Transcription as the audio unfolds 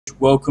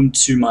Welcome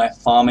to my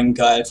farming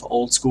guide for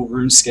old school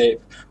Runescape.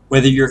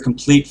 Whether you're a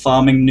complete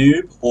farming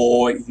noob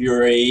or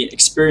you're a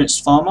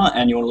experienced farmer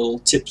and you want little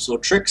tips or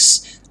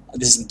tricks,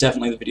 this is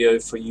definitely the video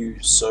for you.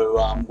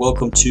 So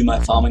welcome to my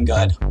farming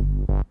guide.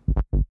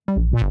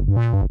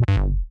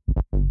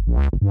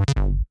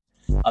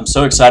 I'm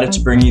so excited to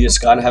bring you this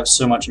guide. I have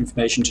so much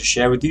information to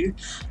share with you.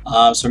 So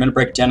I'm going to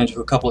break it down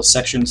into a couple of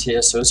sections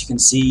here. So as you can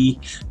see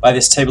by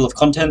this table of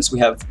contents, we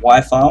have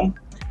why farm,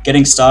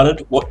 getting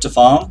started, what to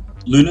farm,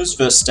 Lunas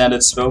versus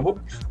standard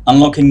spellbook,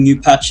 unlocking new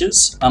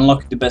patches,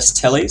 unlocking the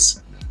best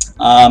tellies,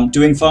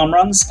 doing farm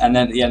runs, and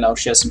then at the end I'll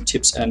share some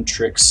tips and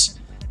tricks.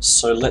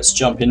 So let's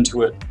jump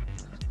into it.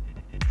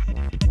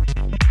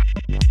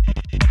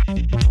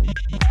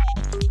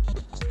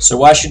 So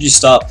why should you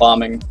start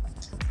farming?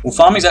 Well,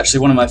 farming is actually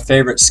one of my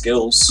favorite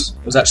skills.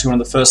 It was actually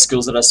one of the first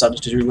skills that I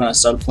started to do when I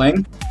started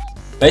playing.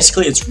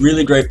 Basically, it's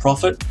really great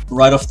profit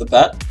right off the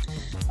bat.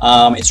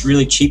 It's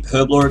really cheap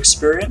herb lore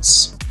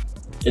experience.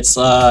 It's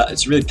a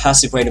really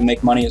passive way to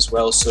make money as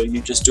well. So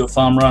you just do a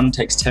farm run,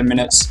 takes 10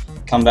 minutes,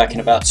 come back in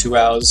about 2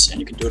 hours, and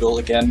you can do it all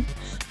again.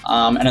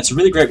 And it's a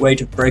really great way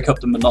to break up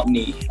the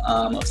monotony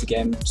of the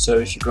game. So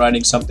if you're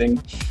grinding something,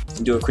 you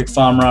can do a quick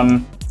farm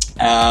run,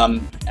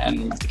 and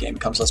the game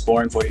becomes less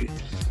boring for you.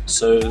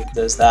 So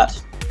there's that.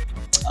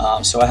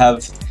 So I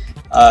have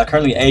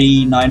currently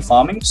 89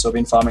 farming, so I've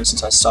been farming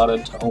since I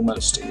started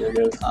almost a year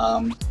ago.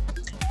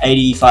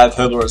 85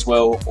 herb lore as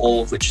well,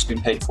 all of which has been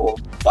paid for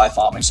by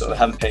farming, so I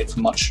haven't paid for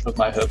much of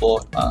my herb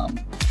lore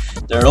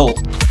there at all.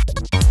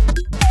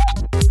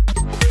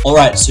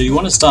 Alright, so you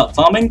want to start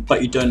farming,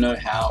 but you don't know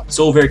how. It's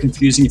all very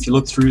confusing if you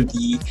look through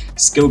the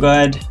skill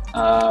guide.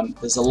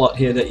 There's a lot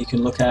here that you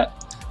can look at.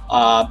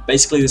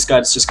 Basically this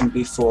guide is just going to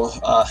be for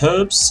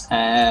herbs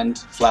and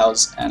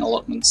flowers and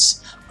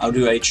allotments. I'll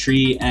do a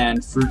tree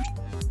and fruit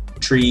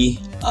tree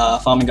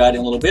farming guide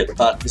in a little bit,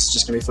 but this is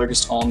just going to be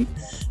focused on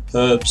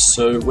herbs.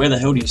 So where the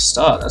hell do you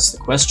start? That's the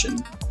question.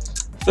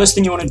 First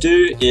thing you want to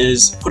do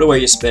is put away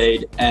your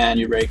spade and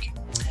your rake.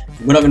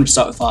 We're not going to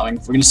start with farming,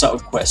 we're going to start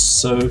with quests.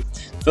 So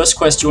first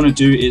quest you want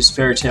to do is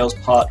Fairy Tales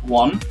Part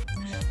 1.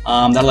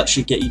 That'll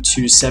actually get you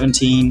to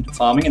 17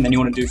 farming, and then you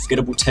want to do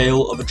Forgettable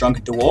Tale of a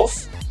Drunken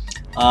Dwarf.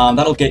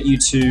 That'll get you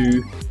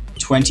to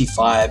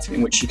 25,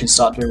 in which you can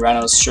start doing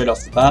rounders straight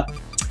off the bat.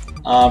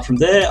 From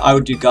there I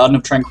would do Garden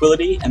of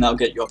Tranquility, and that'll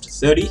get you up to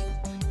 30.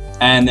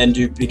 And then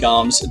do Big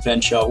Arms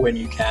Adventure when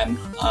you can.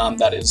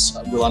 That is,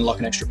 will unlock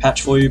an extra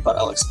patch for you, but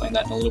I'll explain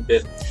that in a little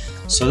bit.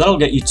 So that'll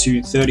get you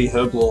to 30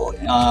 herb lore.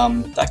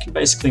 That can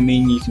basically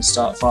mean you can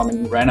start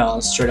farming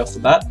Ranars straight off the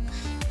bat.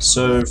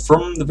 So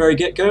from the very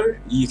get-go,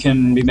 you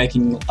can be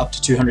making up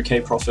to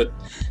 200k profit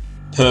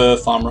per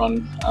farm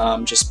run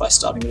just by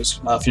starting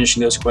those,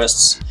 finishing those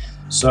quests.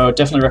 So I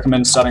definitely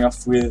recommend starting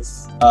off with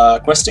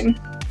questing.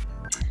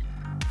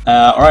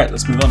 Alright,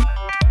 let's move on.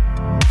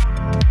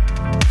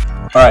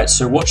 Alright,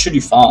 so what should you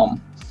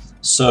farm?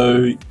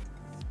 So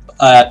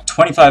at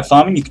 25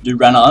 farming you can do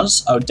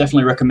Ranars. I would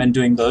definitely recommend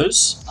doing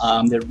those.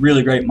 They're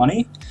really great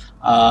money.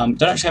 Don't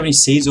actually have any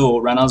seeds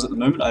or Ranars at the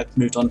moment. I've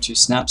moved on to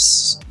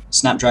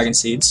Snapdragon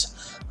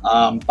seeds.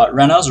 But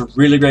Ranars are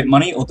really great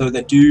money, although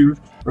they do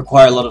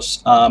require a lot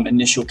of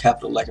initial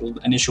capital, like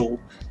initial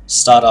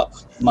startup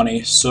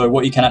money. So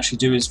what you can actually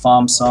do is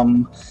farm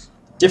some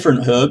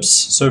different herbs.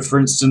 So for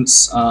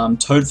instance,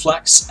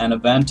 Toadflax and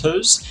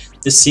Avantos.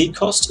 The seed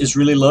cost is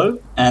really low,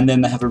 and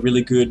then they have a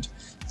really good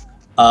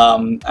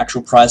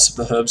actual price of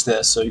the herbs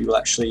there, so you will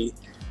actually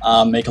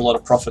make a lot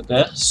of profit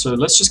there. So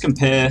let's just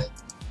compare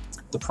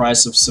the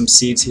price of some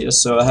seeds here.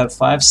 So I have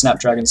 5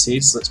 Snapdragon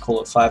seeds, let's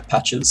call it 5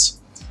 patches.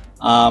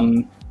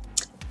 And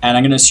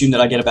I'm going to assume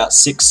that I get about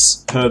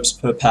 6 herbs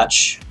per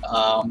patch.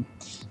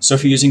 So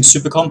if you're using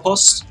Super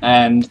Compost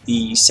and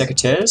the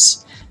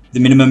Secretaires, the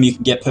minimum you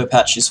can get per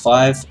patch is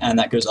 5, and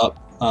that goes up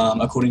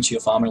according to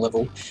your farming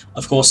level.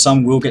 Of course,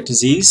 some will get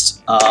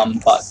diseased,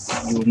 but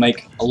you will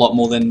make a lot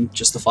more than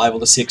just the 5 or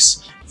the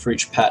 6 for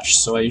each patch.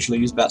 So I usually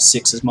use about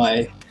 6 as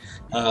my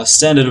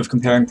standard of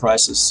comparing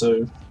prices.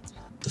 So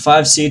the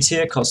 5 seeds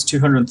here cost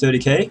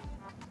 230k,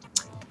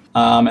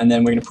 and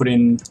then we're going to put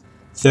in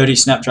 30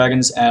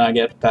 Snapdragons, and I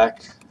get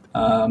back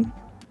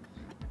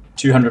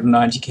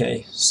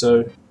 290k.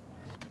 So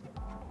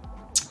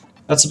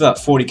that's about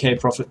 40k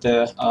profit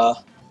there.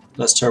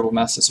 That's terrible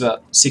maths. It's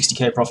about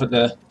 60k profit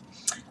there.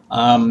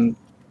 And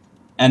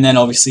then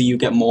obviously you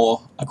get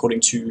more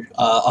according to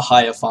a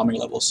higher farming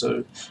level.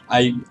 So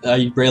I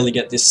rarely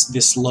get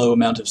this low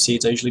amount of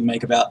seeds. I usually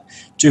make about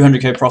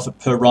 200k profit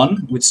per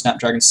run with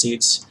Snapdragon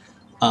seeds.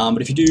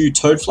 But if you do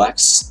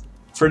Toadflax,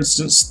 for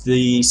instance,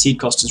 the seed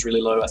cost is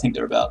really low. I think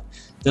they're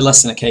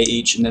less than a k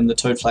each, and then the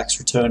Toadflax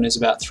return is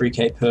about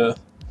 3k per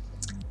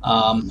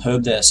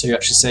herb there. So you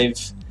actually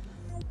save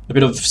a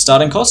bit of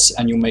starting costs,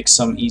 and you'll make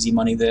some easy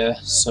money there.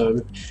 So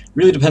it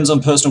really depends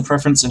on personal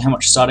preference and how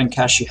much starting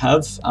cash you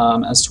have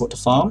as to what to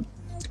farm.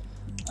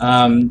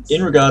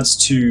 In regards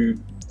to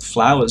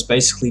flowers,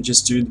 basically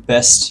just do the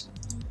best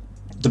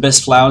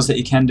flowers that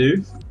you can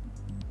do.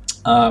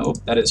 Oh,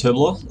 that is herb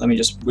lore. Let me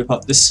just whip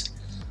up this.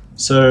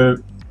 So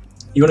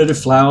you want to do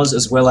flowers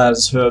as well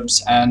as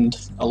herbs and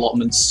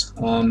allotments.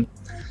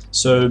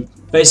 So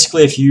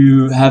basically, if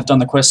you have done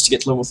the quest to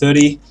get to level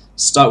 30,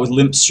 start with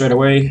limps straight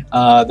away.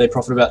 They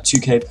profit about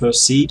 2k per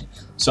seed.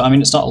 So I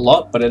mean, it's not a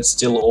lot, but it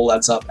still all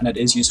adds up, and it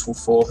is useful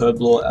for herb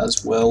lore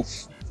as well.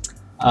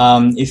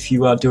 If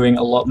you are doing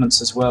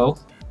allotments as well,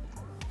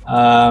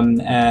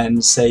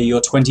 and say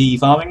you're 20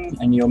 farming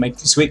and you're making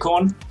sweet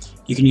corn,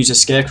 you can use a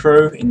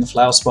scarecrow in the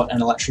flower spot and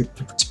it'll actually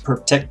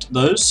protect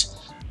those.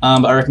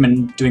 But I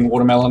recommend doing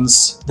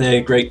watermelons.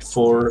 They're great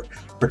for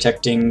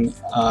protecting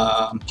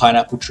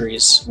pineapple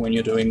trees when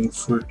you're doing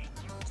fruit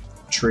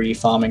tree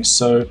farming.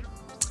 So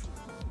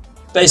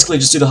basically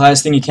just do the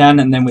highest thing you can,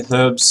 and then with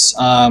herbs,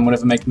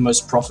 whatever make the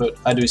most profit.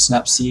 I do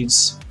snap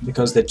seeds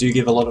because they do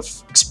give a lot of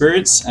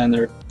experience and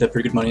they're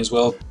pretty good money as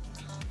well.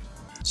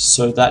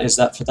 So that is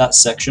that for that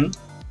section.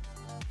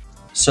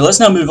 So let's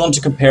now move on to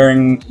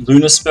comparing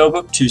Lunar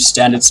Spellbook to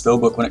Standard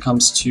Spellbook when it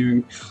comes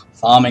to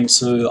farming.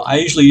 So I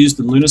usually use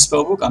the Lunar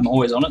Spellbook, I'm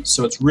always on it,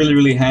 so it's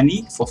really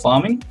handy for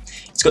farming.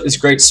 It's got this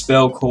great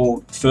spell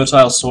called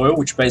Fertile Soil,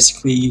 which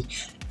basically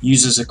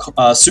uses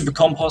a super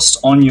compost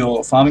on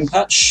your farming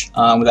patch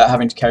without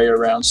having to carry it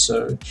around,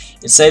 so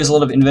it saves a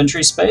lot of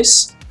inventory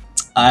space,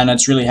 and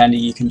it's really handy.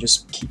 You can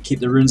just keep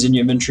the runes in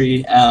your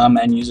inventory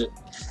and use it,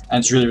 and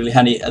it's really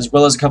handy, as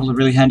well as a couple of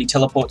really handy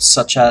teleports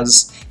such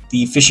as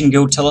the Fishing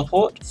Guild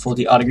teleport for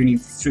the Artiguni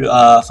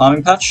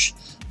farming patch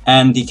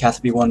and the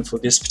Catherby one for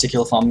this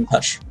particular farming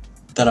patch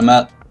that I'm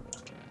at.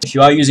 If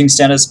you are using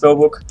Standard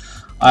Spellbook,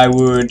 I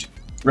would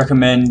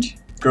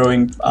recommend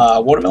growing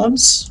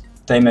watermelons.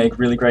 They make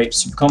really great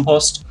super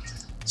compost.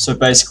 So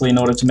basically, in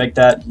order to make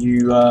that,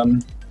 you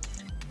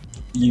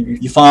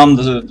farm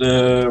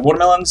the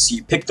watermelons,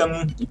 you pick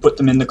them, you put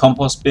them in the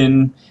compost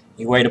bin,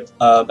 you wait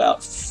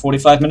about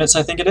 45 minutes,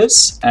 I think it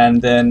is,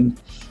 and then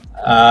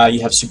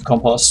you have super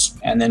compost,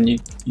 and then you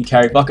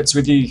carry buckets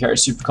with you, you carry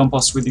super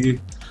compost with you.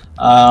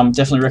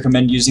 Definitely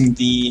recommend using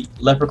the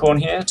leprechaun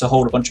here to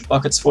hold a bunch of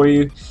buckets for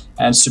you,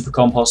 and super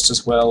compost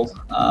as well,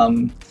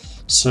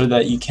 so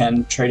that you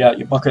can trade out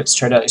your buckets,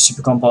 trade out your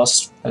super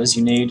compost as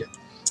you need.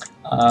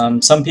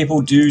 Some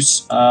people do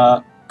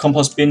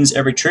compost bins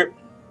every trip,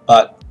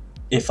 but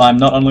if I'm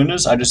not on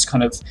Lunars, I just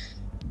kind of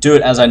do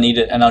it as I need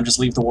it, and I'll just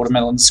leave the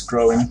watermelons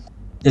growing.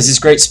 There's this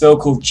great spell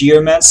called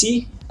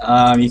Geomancy.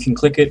 You can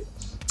click it,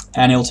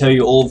 and it'll tell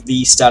you all of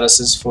the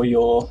statuses for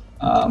your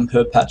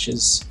herb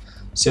patches.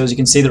 So as you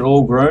can see, they're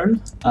all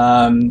grown,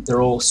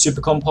 they're all super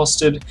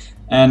composted,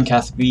 and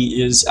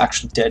Catherby is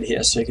actually dead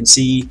here. So you can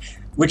see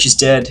which is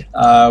dead,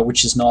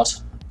 which is not,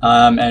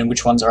 and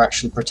which ones are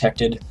actually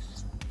protected.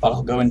 But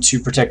I'll go into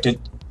protected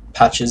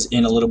patches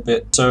in a little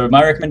bit. So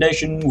my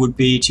recommendation would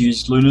be to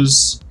use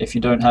Lunars. If you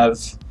don't have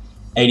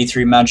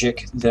 83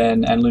 magic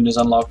and Lunars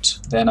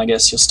unlocked, then I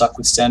guess you're stuck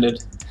with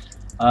Standard.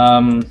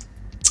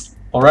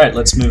 Alright,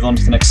 let's move on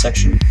to the next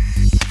section.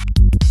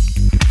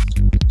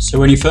 So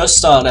when you first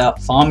start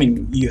out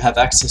farming, you have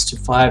access to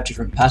 5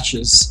 different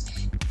patches.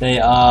 They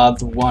are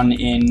the one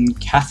in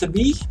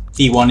Catherby,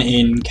 the one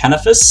in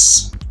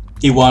Canifus,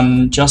 the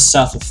one just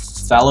south of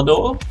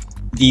Falador,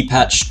 the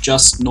patch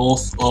just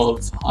north of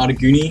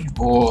Artiguni,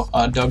 or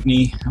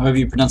Ardogni, however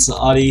you pronounce the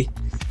Ardi.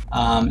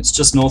 It's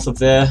just north of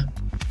there.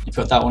 You've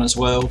got that one as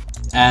well.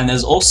 And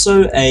there's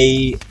also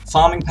a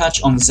farming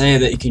patch on Zaya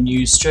that you can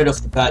use straight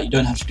off the bat. You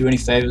don't have to do any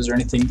favors or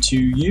anything to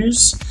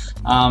use.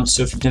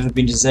 So if you've never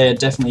been to Zaya,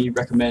 definitely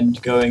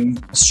recommend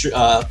going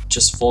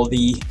just for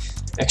the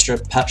extra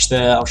patch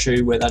there. I'll show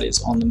you where that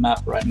is on the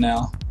map right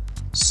now.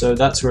 So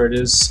that's where it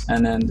is,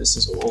 and then this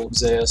is all of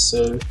Zaya.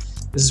 So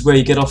this is where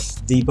you get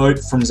off the boat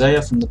from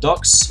Zaya, from the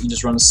docks. You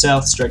just run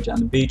south, straight down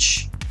the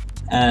beach,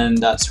 and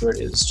that's where it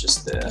is,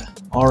 just there.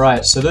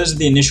 Alright, so those are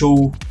the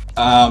initial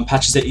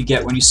patches that you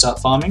get when you start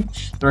farming.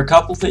 There are a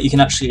couple that you can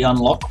actually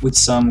unlock with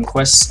some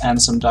quests and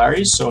some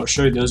diaries, so I'll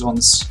show you those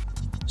ones.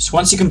 So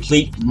once you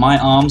complete My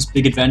Arm's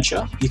Big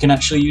Adventure, you can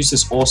actually use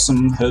this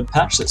awesome herb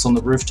patch that's on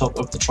the rooftop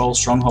of the Troll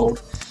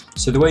Stronghold.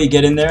 So the way you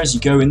get in there is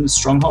you go in the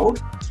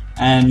stronghold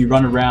and you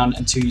run around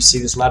until you see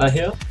this ladder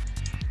here,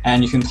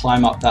 and you can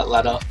climb up that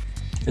ladder.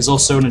 There's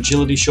also an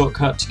agility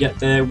shortcut to get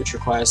there, which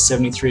requires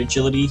 73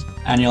 agility,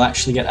 and you'll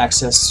actually get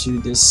access to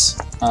this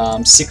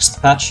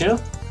 6th patch here.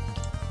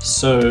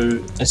 So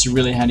it's a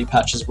really handy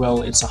patch as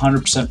well. It's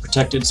 100%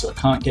 protected, so it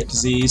can't get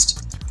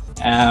diseased.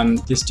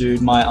 This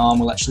dude, My Arm,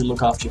 will actually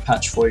look after your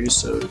patch for you,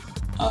 so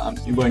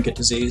you won't get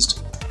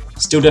diseased.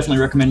 Still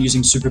definitely recommend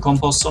using super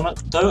compost on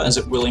it though, as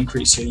it will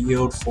increase your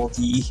yield for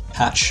the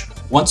patch.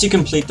 Once you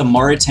complete the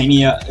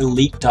Mauritania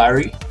Elite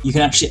Diary, you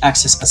can actually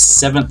access a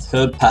 7th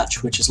herb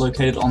patch, which is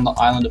located on the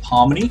island of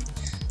Harmony.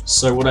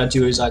 So what I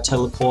do is I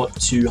teleport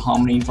to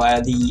Harmony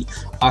via the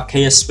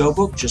Arceus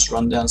spellbook, just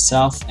run down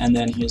south, and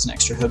then here's an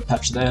extra herb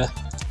patch there.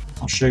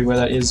 I'll show you where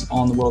that is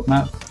on the world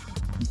map.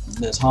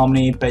 There's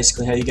Harmony.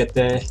 Basically how you get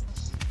there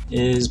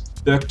is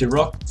Berk de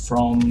Rock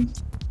from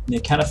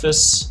near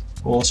Canifus,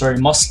 or sorry,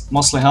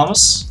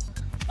 Moslehamus.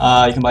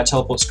 You can buy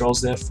teleport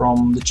scrolls there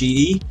from the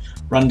GE,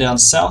 run down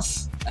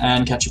south,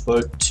 and catch a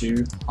boat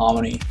to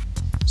Harmony.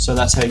 So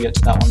that's how you get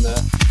to that one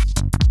there.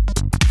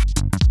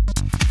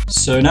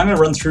 So now I'm going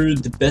to run through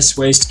the best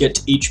ways to get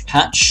to each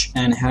patch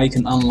and how you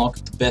can unlock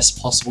the best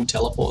possible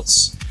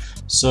teleports.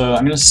 So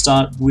I'm going to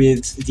start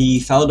with the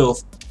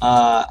Falador.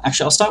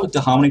 Actually, I'll start with the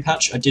Harmony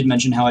patch. I did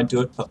mention how I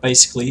do it, but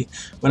basically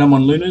when I'm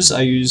on Lunas,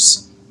 I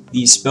use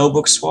the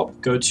spellbook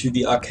swap, go to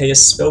the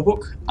Arceus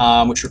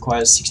spellbook, which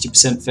requires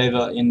 60%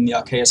 favor in the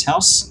Arceus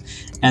house,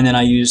 and then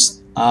I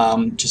use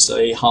just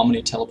a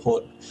Harmony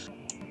teleport.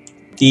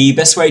 The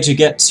best way to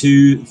get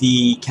to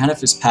the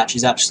Canifis patch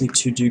is actually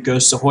to do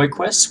Ghost Ahoy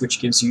quests,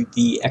 which gives you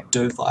the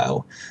Ecto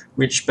Vial,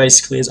 which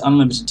basically is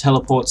unlimited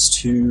teleports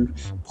to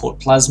Port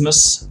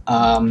Plasmus,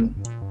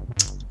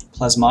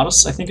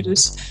 Plasmatus, I think it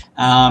is,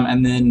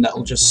 and then that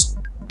will just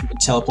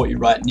teleport you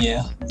right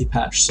near the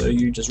patch. So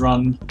you just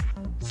run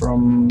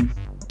from,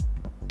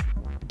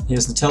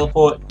 here's the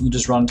teleport, you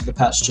just run to the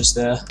patch just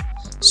there.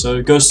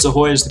 So Ghosts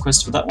Ahoy is the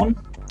quest for that one.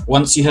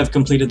 Once you have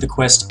completed the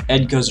quest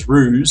Edgar's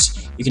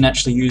Ruse, you can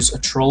actually use a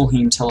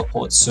Trollheim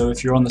teleport. So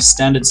if you're on the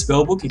standard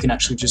spellbook, you can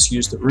actually just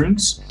use the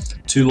runes,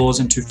 2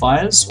 laws and 2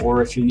 fires,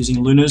 or if you're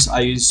using Lunas,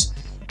 I use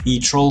the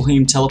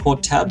Trollheim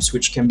teleport tabs,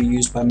 which can be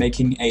used by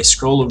making a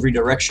scroll of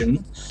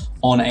redirection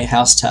on a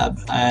house tab,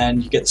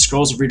 and you get the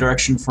scrolls of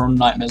redirection from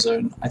Nightmare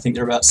Zone. I think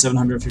they're about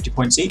 750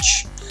 points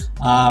each.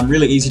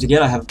 Really easy to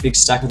get. I have a big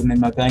stack of them in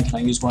my bank and I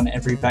use one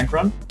every bank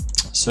run.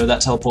 So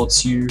that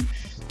teleports you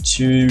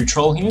to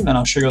Trollheim, and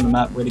I'll show you on the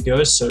map where to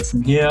go. So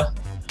from here,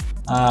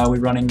 we're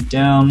running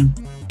down.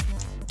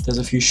 There's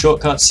a few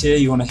shortcuts here.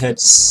 You want to head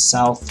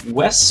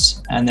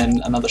southwest and then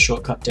another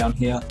shortcut down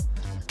here.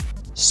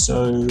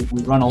 So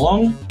we run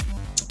along,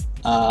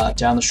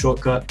 down the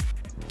shortcut,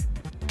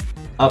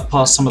 up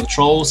past some of the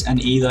trolls, and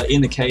either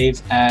in the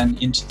cave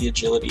and into the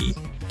agility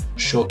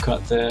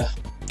shortcut there.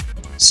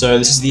 So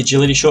this is the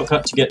agility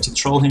shortcut to get to the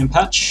Trollheim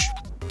patch.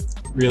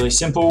 Really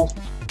simple.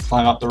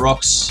 Climb up the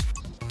rocks,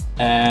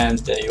 and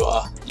there you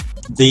are.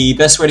 The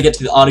best way to get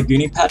to the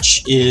Artiguni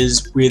patch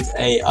is with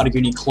a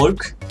Artiguni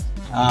cloak.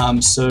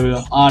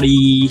 So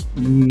Arti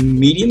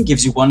Medium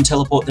gives you 1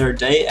 teleport there a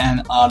day,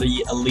 and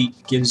Arti Elite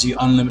gives you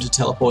unlimited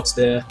teleports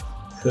there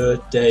per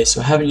day.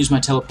 So I haven't used my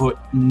teleport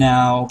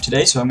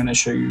today, so I'm going to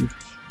show you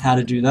how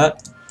to do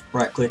that.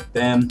 Right click,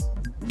 bam,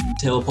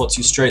 teleports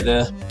you straight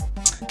there.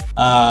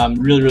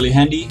 Really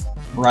handy,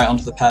 right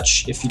onto the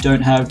patch. If you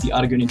don't have the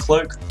Artiguni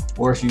cloak,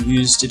 or if you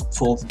used it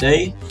for the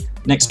day,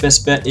 next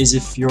best bet is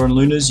if you're on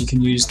Lunas, you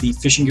can use the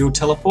Fishing Guild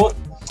teleport.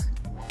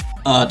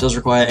 It does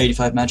require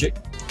 85 magic,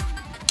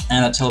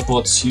 and it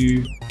teleports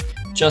you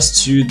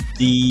just to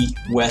the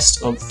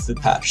west of the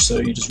patch. So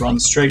you just run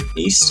straight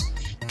east,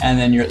 and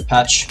then you're at the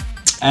patch.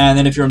 And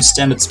then if you're on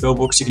standard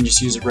spellbooks, you can just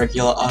use a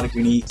regular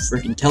Artiguni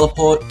freaking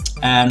teleport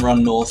and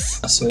run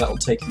north. So that will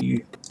take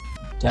you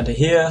down to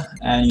here,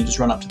 and you just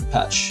run up to the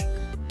patch.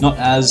 Not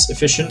as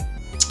efficient.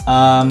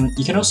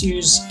 You can also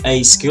use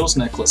a skills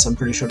necklace, I'm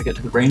pretty sure, to get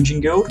to the Ranging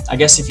Guild. I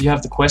guess if you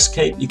have the quest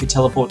cape, you could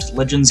teleport to the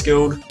Legends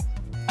Guild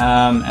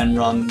and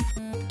run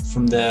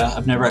from there.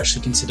 I've never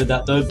actually considered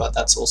that though, but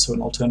that's also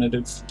an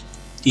alternative.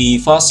 The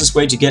fastest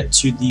way to get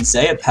to the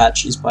Zaya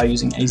patch is by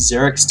using a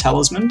Xerix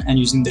talisman and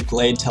using the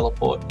Glade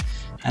teleport.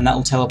 And that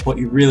will teleport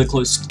you really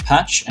close to the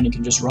patch, and you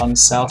can just run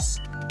south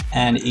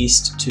and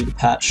east to the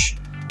patch.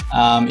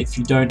 If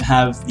you don't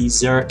have the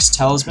Xerix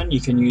talisman, you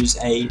can use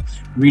a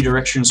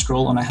redirection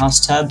scroll on a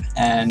house tab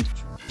and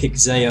pick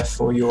Zaya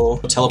for your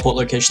teleport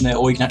location there,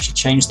 or you can actually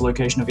change the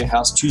location of your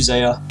house to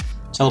Zaya,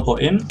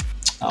 teleport in.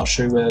 I'll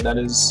show you where that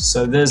is.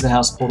 So there's the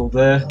house portal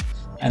there,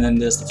 and then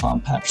there's the farm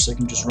patch, so you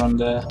can just run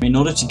there. In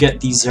order to get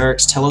the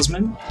Xerix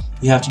talisman,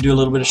 you have to do a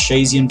little bit of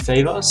Shazian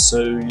favor,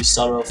 so you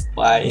start off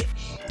by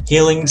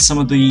healing some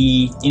of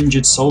the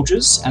injured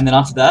soldiers, and then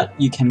after that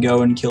you can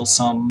go and kill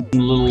some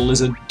little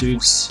lizard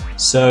dudes.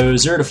 So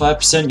 0 to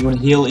 5% you want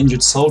to heal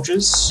injured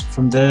soldiers.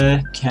 From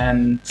there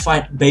can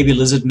fight baby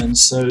lizardmen.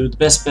 So the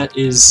best bet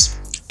is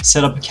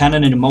set up a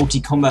cannon in a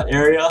multi-combat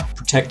area,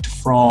 protect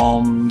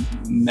from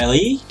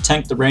melee,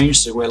 tank the range,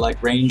 so wear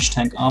like range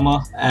tank armor,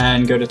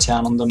 and go to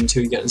town on them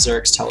until you get a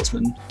Xerix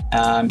talisman.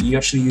 You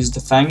actually use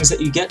the fangs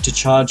that you get to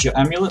charge your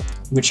amulet,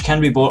 which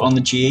can be bought on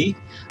the GE.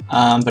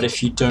 But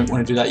if you don't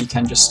want to do that, you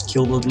can just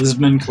kill the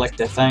lizardmen, collect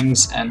their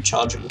fangs, and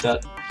charge it with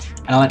that.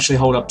 And I'll actually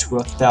hold up to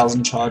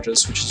 1,000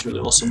 charges, which is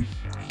really awesome.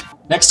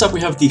 Next up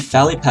we have the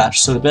Fally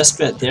patch. So the best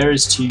bet there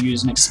is to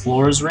use an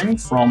Explorer's Ring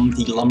from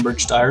the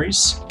Lumbridge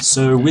Diaries.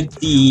 So with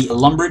the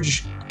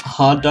Lumbridge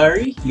Hard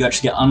Diary, you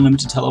actually get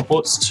unlimited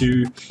teleports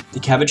to the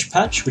Cabbage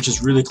patch, which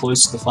is really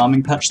close to the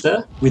farming patch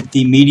there. With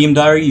the Medium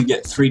Diary, you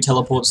get 3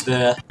 teleports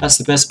there. That's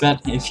the best bet.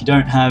 If you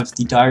don't have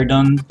the diary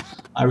done,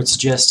 I would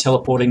suggest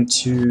teleporting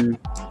to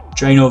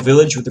Draenor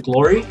Village with the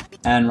Glory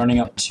and running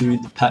up to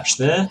the patch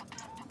there.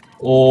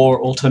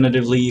 Or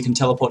alternatively, you can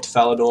teleport to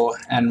Falador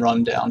and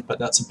run down, but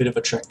that's a bit of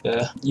a trek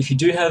there. If you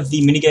do have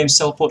the minigames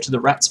teleport to the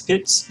Rat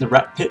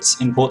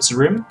Pits in Port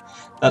Sarim,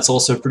 that's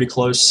also pretty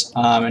close,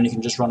 and you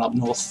can just run up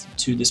north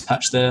to this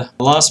patch there.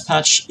 The last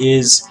patch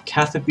is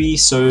Catherby,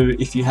 so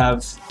if you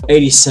have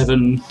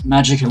 87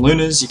 magic and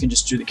lunas, you can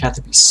just do the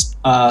Catherby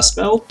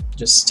spell,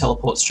 just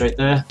teleport straight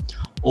there.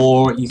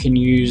 or you can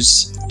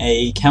use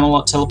a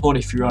Camelot teleport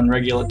if you're on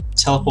regular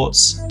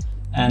teleports,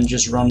 and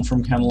just run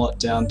from Camelot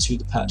down to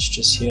the patch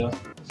just here.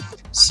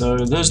 So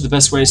those are the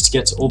best ways to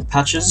get to all the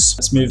patches.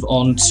 Let's move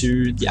on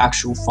to the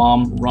actual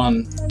farm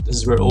run. This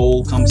is where it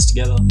all comes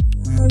together.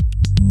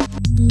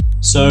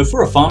 So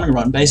for a farming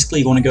run,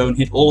 basically you want to go and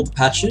hit all of the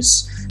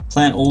patches,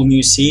 plant all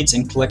new seeds,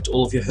 and collect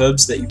all of your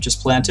herbs that you've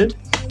just planted.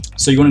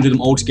 So you want to do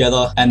them all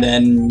together, and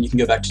then you can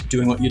go back to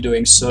doing what you're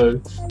doing. So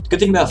the good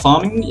thing about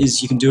farming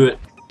is you can do it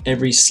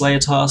every Slayer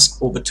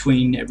task, or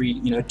between every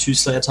 2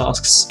 Slayer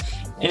tasks,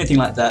 anything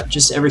like that.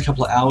 Just every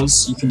couple of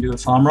hours you can do a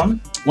farm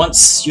run.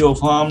 Once your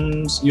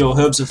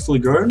herbs are fully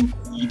grown,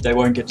 they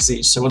won't get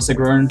diseased. So once they're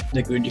grown,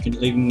 they're good. You can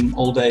leave them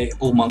all day,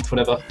 all month,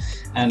 whatever,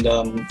 and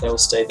they'll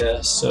stay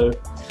there. So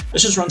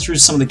let's just run through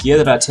some of the gear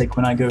that I take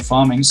when I go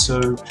farming. So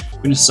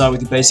we're going to start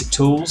with the basic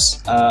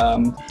tools: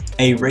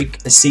 a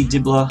rake, a seed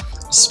dibbler,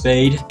 a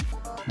spade.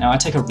 Now I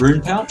take a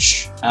rune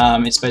pouch.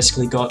 It's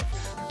basically got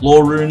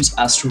lore runes,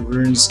 astral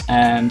runes,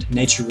 and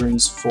nature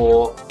runes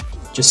for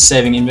just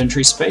saving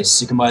inventory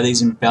space. You can buy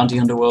these in Bounty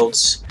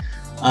Underworlds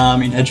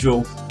in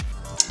Edgeville.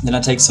 Then I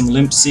take some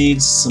limp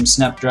seeds, some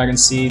snapdragon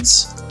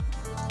seeds,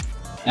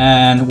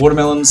 and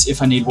watermelons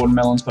if I need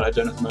watermelons, but I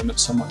don't at the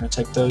moment, so I'm not going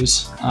to take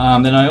those.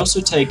 Then I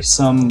also take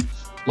some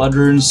blood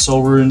runes,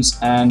 soul runes,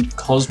 and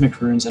cosmic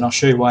runes, and I'll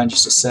show you why in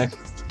just a sec.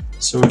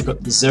 So we've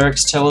got the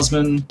Xerix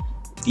Talisman,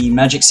 the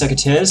Magic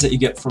Secateurs that you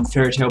get from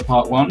Fairy Tail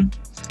Part 1,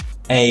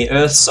 a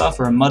Earth Staff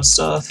or a Mud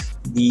Staff,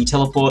 the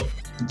Teleport,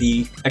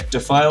 the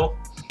Ectophile,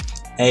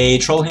 a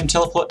Trollheim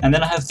Teleport, and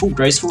then I have full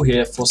Graceful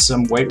here for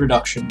some weight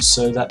reduction,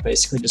 so that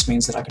basically just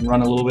means that I can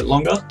run a little bit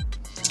longer.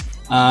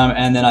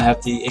 And then I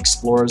have the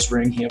Explorer's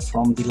Ring here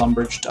from the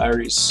Lumbridge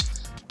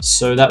Diaries.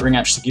 So that ring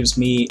actually gives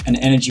me an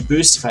energy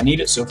boost if I need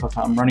it, so if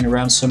I'm running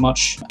around so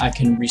much, I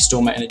can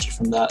restore my energy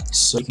from that.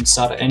 So you can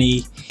start at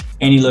any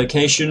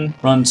location,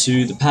 run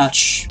to the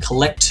patch,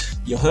 collect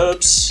your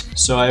herbs.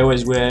 So I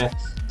always wear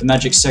the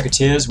Magic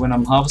Secateurs when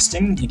I'm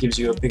harvesting. It gives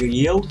you a bigger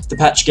yield. If the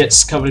patch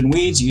gets covered in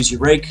weeds, use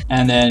your rake,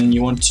 and then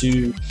you want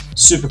to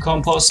super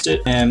compost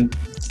it, and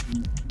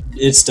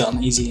it's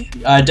done, easy.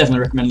 I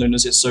definitely recommend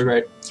Luna's, it's so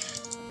great.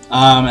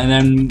 And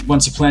then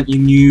once you plant your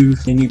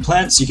new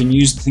plants, you can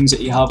use the things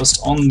that you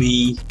harvest on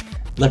the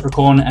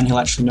leprechaun, and he'll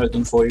actually note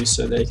them for you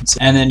so they can see.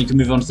 And then you can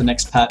move on to the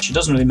next patch. It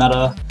doesn't really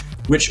matter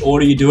which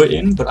order you do it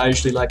in, but I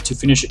usually like to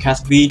finish at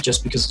Catherby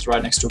just because it's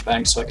right next to a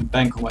bank, so I can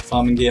bank all my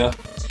farming gear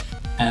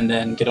and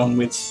then get on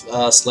with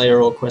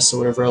Slayer or quests or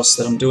whatever else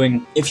that I'm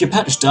doing. If your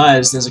patch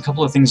dies, there's a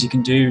couple of things you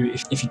can do.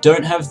 If you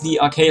don't have the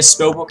Arceus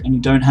spellbook and you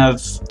don't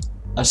have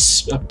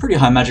a pretty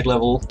high magic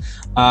level,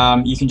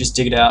 you can just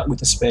dig it out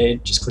with a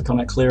spade, just click on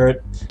it, clear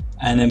it,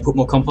 and then put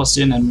more compost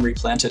in and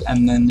replant it,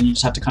 and then you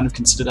just have to kind of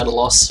consider that a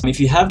loss. If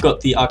you have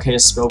got the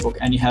Arceus spellbook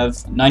and you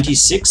have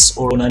 96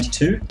 or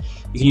 92,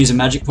 you can use a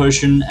magic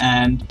potion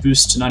and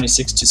boost to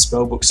 96 to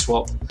spellbook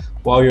swap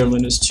while your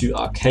Lunas to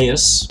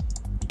Arceus.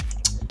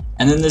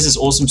 And then there's this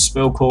awesome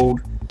spell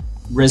called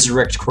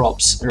Resurrect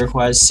Crops. It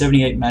requires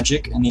 78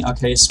 magic and the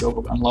Arceus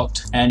spellbook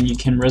unlocked, and you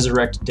can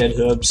resurrect dead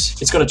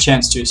herbs. It's got a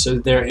chance to, so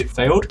there it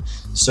failed,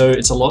 so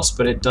it's a loss,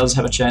 but it does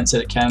have a chance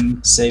that it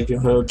can save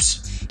your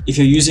herbs. If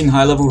you're using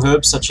high level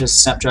herbs such as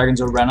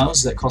snapdragons or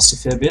ranas that cost a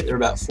fair bit, they're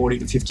about 40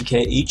 to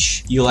 50k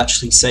each, you'll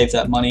actually save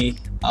that money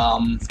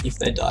if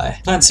they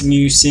die. Plant some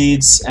new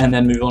seeds and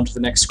then move on to the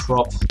next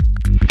crop.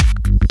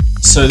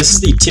 So this is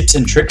the tips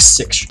and tricks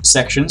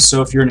section,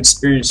 so if you're an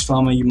experienced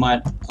farmer you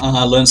might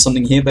learn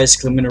something here.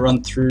 Basically I'm going to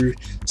run through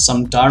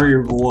some diary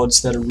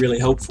rewards that are really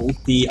helpful.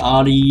 The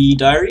Artie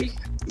diary,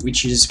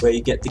 which is where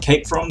you get the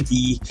cape from,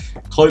 the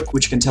cloak,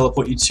 which can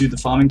teleport you to the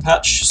farming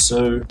patch.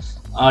 So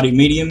Artie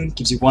medium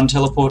gives you 1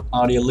 teleport,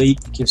 Artie elite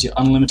gives you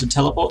unlimited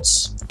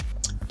teleports.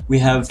 We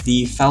have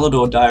the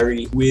Falador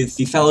diary. With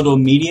the Falador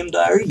medium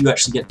diary, you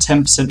actually get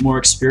 10% more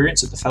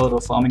experience at the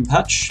Falador farming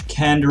patch.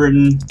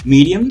 Kandarin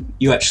medium,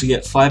 you actually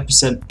get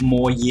 5%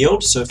 more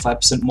yield, so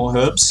 5% more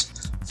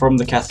herbs from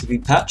the Catherby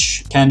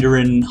patch.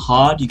 Kandarin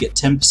hard, you get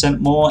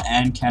 10% more,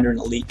 and Kandarin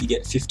elite, you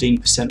get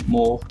 15%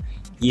 more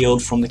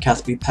yield from the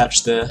Catherby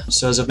patch there.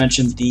 So as I've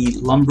mentioned, the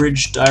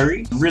Lumbridge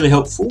diary, really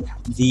helpful.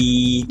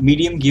 The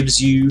medium gives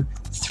you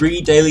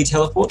 3 daily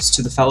teleports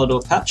to the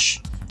Falador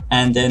patch,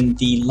 and then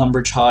the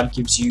Lumbridge hard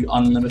gives you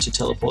unlimited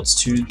teleports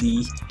to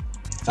the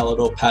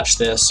Falador patch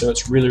there, so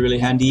it's really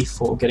handy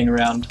for getting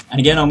around. And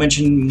again, I'll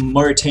mention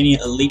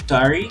Mauritania Elite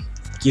Diary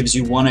gives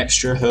you 1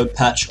 extra herb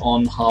patch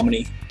on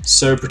Harmony.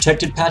 So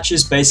protected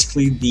patches,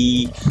 basically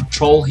the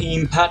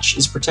Trollheim patch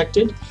is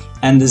protected,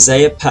 and the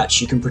Zaya patch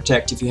you can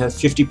protect if you have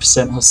 50%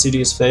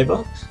 Hosidius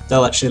favor.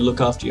 They'll actually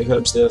look after your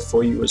herbs there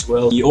for you as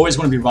well. You always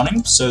want to be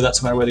running, so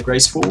that's why I wear the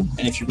Graceful,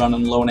 and if you run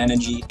on low on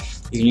energy,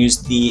 you can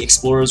use the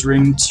Explorer's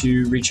Ring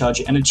to recharge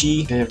your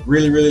energy. If you have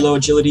really low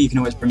agility, you can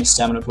always bring a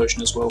Stamina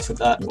Potion as well for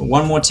that.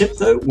 One more tip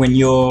though, when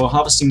you're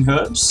harvesting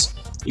herbs,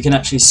 you can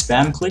actually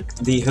spam click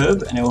the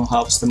herb and it will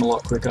harvest them a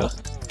lot quicker.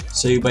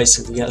 So you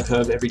basically get a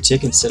herb every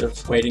tick instead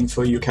of waiting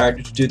for your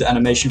character to do the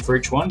animation for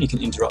each one. You can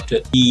interrupt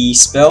it. The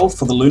spell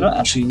for the Luna,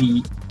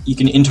 actually you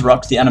can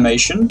interrupt the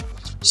animation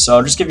So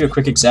I'll just give you a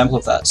quick example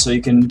of that. So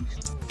you can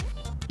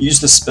use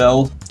the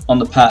spell on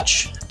the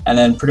patch, and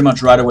then pretty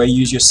much right away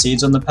use your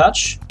seeds on the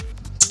patch,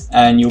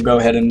 and you'll go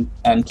ahead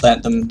and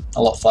plant them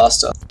a lot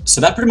faster. So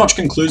that pretty much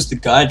concludes the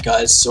guide,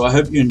 guys. So I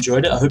hope you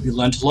enjoyed it. I hope you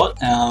learned a lot.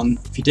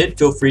 If you did,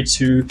 feel free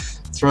to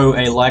throw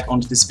a like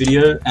onto this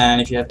video,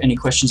 and if you have any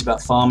questions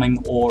about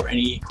farming or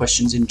any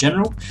questions in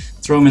general,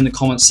 throw them in the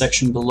comments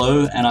section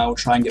below and I will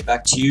try and get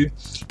back to you.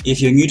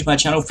 If you're new to my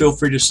channel, feel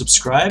free to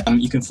subscribe.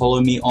 You can follow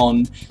me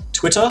on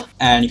Twitter,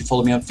 and you can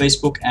follow me on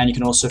Facebook, and you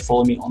can also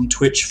follow me on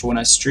Twitch for when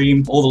I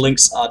stream. All the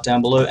links are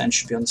down below and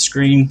should be on the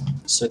screen.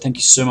 So thank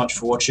you so much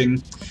for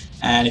watching,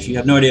 and if you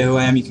have no idea who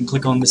I am, you can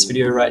click on this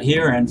video right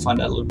here and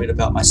find out a little bit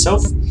about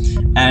myself,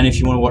 and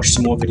if you want to watch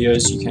some more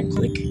videos, you can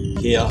click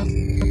here.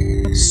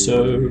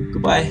 So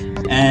goodbye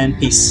and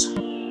peace.